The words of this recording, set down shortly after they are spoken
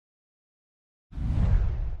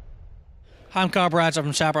Hi, I'm Kyle Bradshaw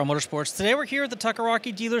from Chaparral Motorsports. Today we're here at the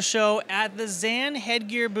Tuckerarchy Dealer Show at the Zan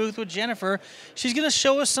Headgear booth with Jennifer. She's going to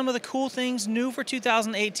show us some of the cool things new for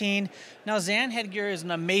 2018. Now, Zan Headgear is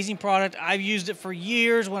an amazing product. I've used it for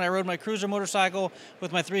years when I rode my cruiser motorcycle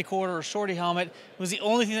with my 3/4 shorty helmet. It was the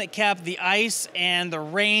only thing that kept the ice and the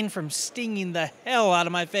rain from stinging the hell out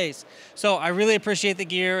of my face. So I really appreciate the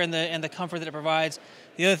gear and the comfort that it provides.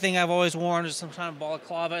 The other thing I've always worn is some kind of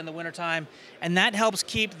balaclava in the wintertime, and that helps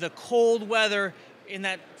keep the cold weather in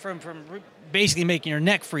that from basically making your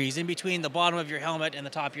neck freeze in between the bottom of your helmet and the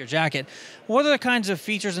top of your jacket. What other kinds of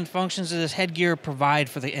features and functions does this headgear provide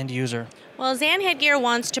for the end user? Well, Zan Headgear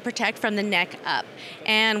wants to protect from the neck up,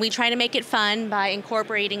 and we try to make it fun by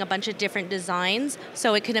incorporating a bunch of different designs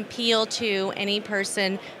so it can appeal to any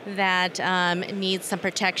person that needs some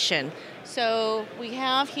protection. So we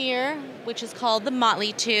have here, which is called the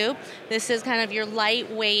Motley Tube. This is kind of your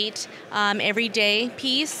lightweight, everyday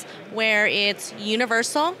piece where it's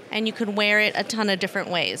universal and you can wear it a ton of different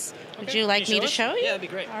ways. Okay. Would you like me to show you? Yeah, that'd be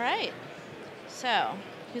great. All right. So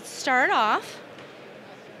let's start off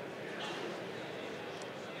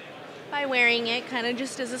by wearing it kind of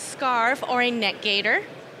just as a scarf or a neck gaiter,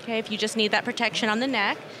 okay, if you just need that protection on the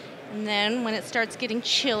neck. And then when it starts getting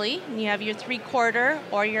chilly and you have your 3/4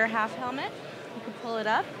 or your half helmet, you can pull it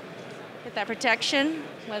up, get that protection,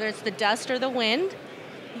 whether it's the dust or the wind.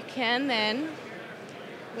 You can then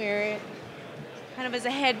wear it kind of as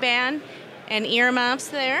a headband and earmuffs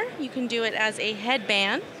there. You can do it as a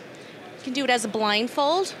headband. You can do it as a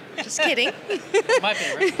blindfold. Just kidding. My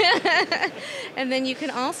favorite. And then you can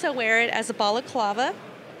also wear it as a balaclava.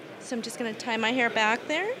 So I'm just going to tie my hair back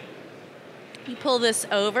there. You pull this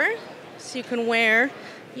over so you can wear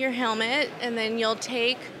your helmet, and then you'll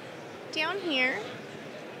take down here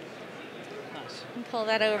and pull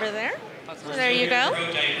that over there. So there you go.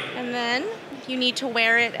 And then if you need to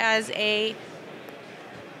wear it as a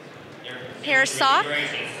hair sock,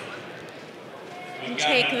 you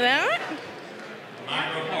take that.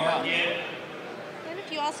 And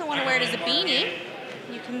if you also want to wear it as a beanie,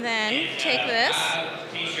 you can then take this.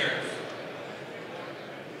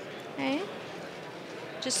 Okay.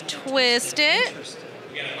 Just twist it.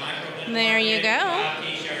 There you go.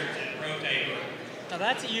 Now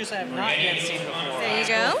that's a use I have not yet seen before. There you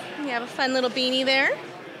go. You have a fun little beanie there.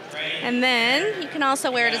 And then you can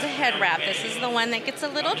also wear it as a head wrap. This is the one that gets a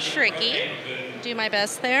little tricky. Do my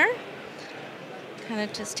best there. Kind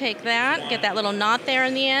of just take that, get that little knot there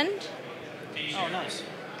in the end. Oh, nice.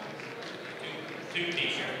 Two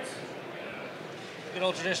t-shirts. Good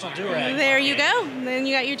old traditional do-rag. There you go. And then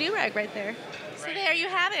you got your do-rag right there. So there you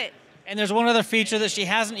have it. And there's one other feature that she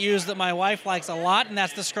hasn't used that my wife likes a lot, and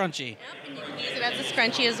that's the scrunchie. Yep, and you can use it as a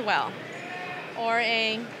scrunchie as well. Or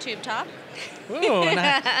a tube top. Ooh,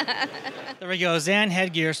 nice. There we go, Zan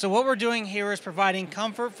Headgear. So what we're doing here is providing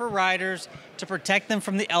comfort for riders to protect them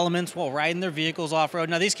from the elements while riding their vehicles off-road.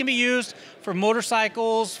 Now, these can be used for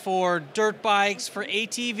motorcycles, for dirt bikes, for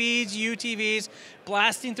ATVs, UTVs.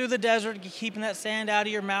 Blasting through the desert, keeping that sand out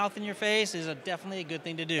of your mouth and your face is definitely a good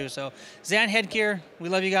thing to do. So, Zan Headgear, we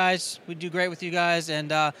love you guys. We do great with you guys,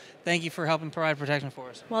 and thank you for helping provide protection for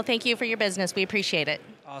us. Well, thank you for your business. We appreciate it.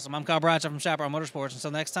 Awesome. I'm Kyle Bradshaw from Chaparral Motorsports.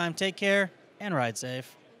 Until next time, take care and ride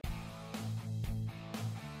safe.